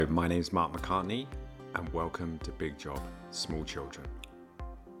My name's Mark McCartney and welcome to Big Job, Small Children.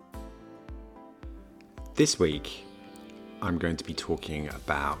 This week, I'm going to be talking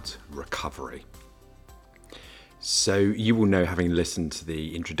about recovery. So you will know, having listened to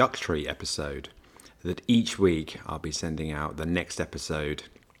the introductory episode, that each week I'll be sending out the next episode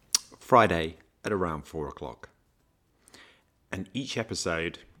Friday at around 4 o'clock. And each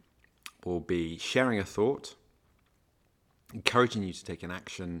episode will be sharing a thought, encouraging you to take an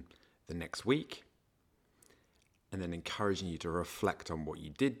action the next week, and then encouraging you to reflect on what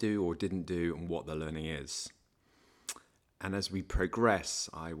you did do or didn't do and what the learning is. And as we progress,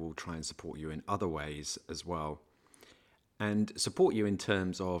 I will try and support you in other ways as well, and support you in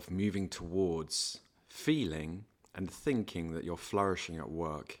terms of moving towards feeling and thinking that you're flourishing at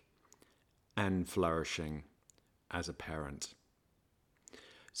work and flourishing as a parent.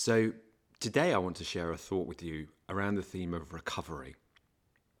 So today I want to share a thought with you around the theme of recovery.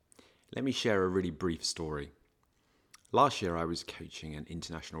 Let me share a really brief story. Last year I was coaching an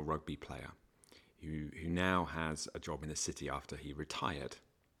international rugby player who now has a job in the city after he retired.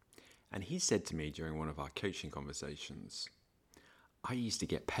 And he said to me during one of our coaching conversations, I used to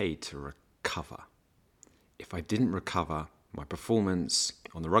get paid to recover. If I didn't recover, my performance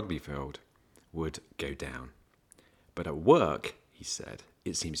on the rugby field would go down. But at work, he said,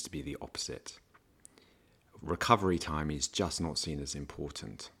 it seems to be the opposite. Recovery time is just not seen as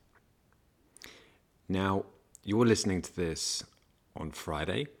important. Now, you're listening to this on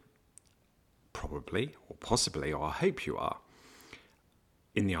Friday, probably, or possibly, or I hope you are,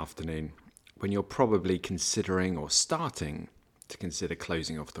 in the afternoon, when you're probably considering or starting to consider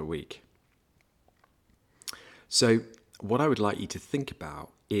closing off the week. So, what I would like you to think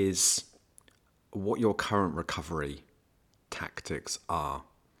about is what your current recovery tactics are.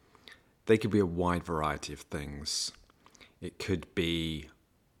 They could be a wide variety of things. It could be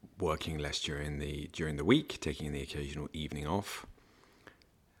working less during the week, taking the occasional evening off,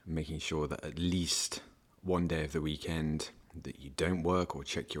 making sure that at least one day of the weekend that you don't work or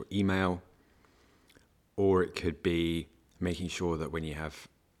check your email. Or it could be making sure that when you have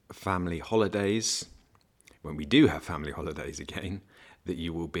family holidays, when we do have family holidays again, that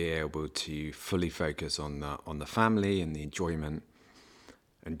you will be able to fully focus on the family and the enjoy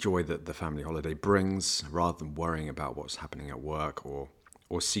that the family holiday brings, rather than worrying about what's happening at work or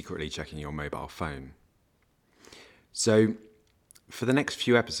secretly checking your mobile phone. So for the next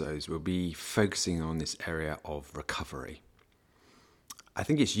few episodes, we'll be focusing on this area of recovery. I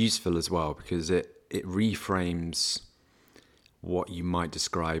think it's useful as well because it reframes what you might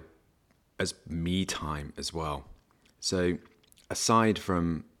describe as me time as well. So aside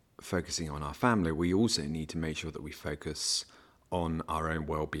from focusing on our family, we also need to make sure that we focus on our own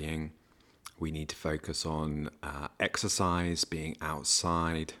well-being. We need to focus on exercise, being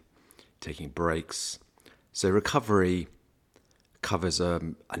outside, taking breaks. So recovery covers a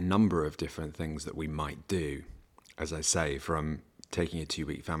number of different things that we might do. As I say, from taking a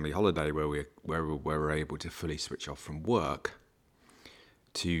 2-week family holiday where we're able to fully switch off from work,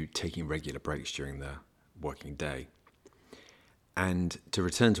 to taking regular breaks during the working day. And to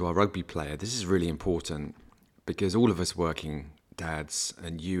return to our rugby player, this is really important because all of us working dads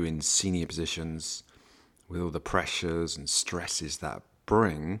and you in senior positions with all the pressures and stresses that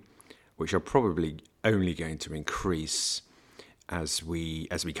bring, which are probably only going to increase as we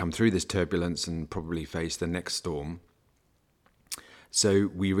come through this turbulence and probably face the next storm. So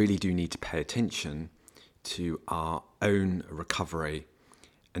we really do need to pay attention to our own recovery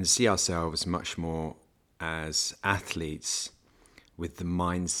and see ourselves much more as athletes with the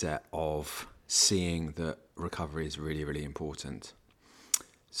mindset of seeing that recovery is really, really important.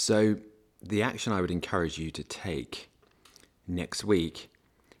 So the action I would encourage you to take next week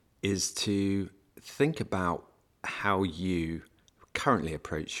is to think about how you currently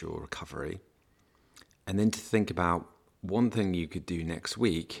approach your recovery, and then to think about one thing you could do next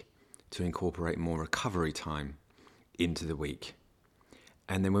week to incorporate more recovery time into the week.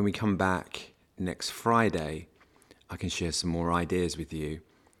 And then when we come back next Friday, I can share some more ideas with you,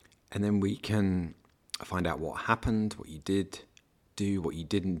 and then we can find out what happened, what you did do, what you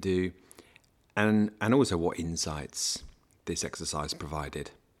didn't do, and also what insights this exercise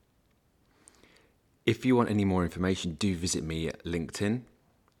provided. If you want any more information, do visit me at LinkedIn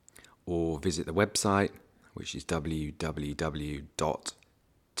or visit the website, which is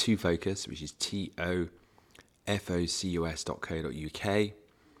www.tofocus, which is tofocus.co.uk.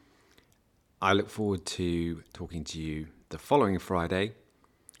 I look forward to talking to you the following Friday,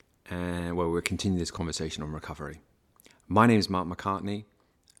 where we'll continue this conversation on recovery. My name is Mark McCartney,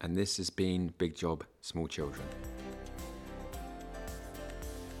 and this has been Big Job, Small Children.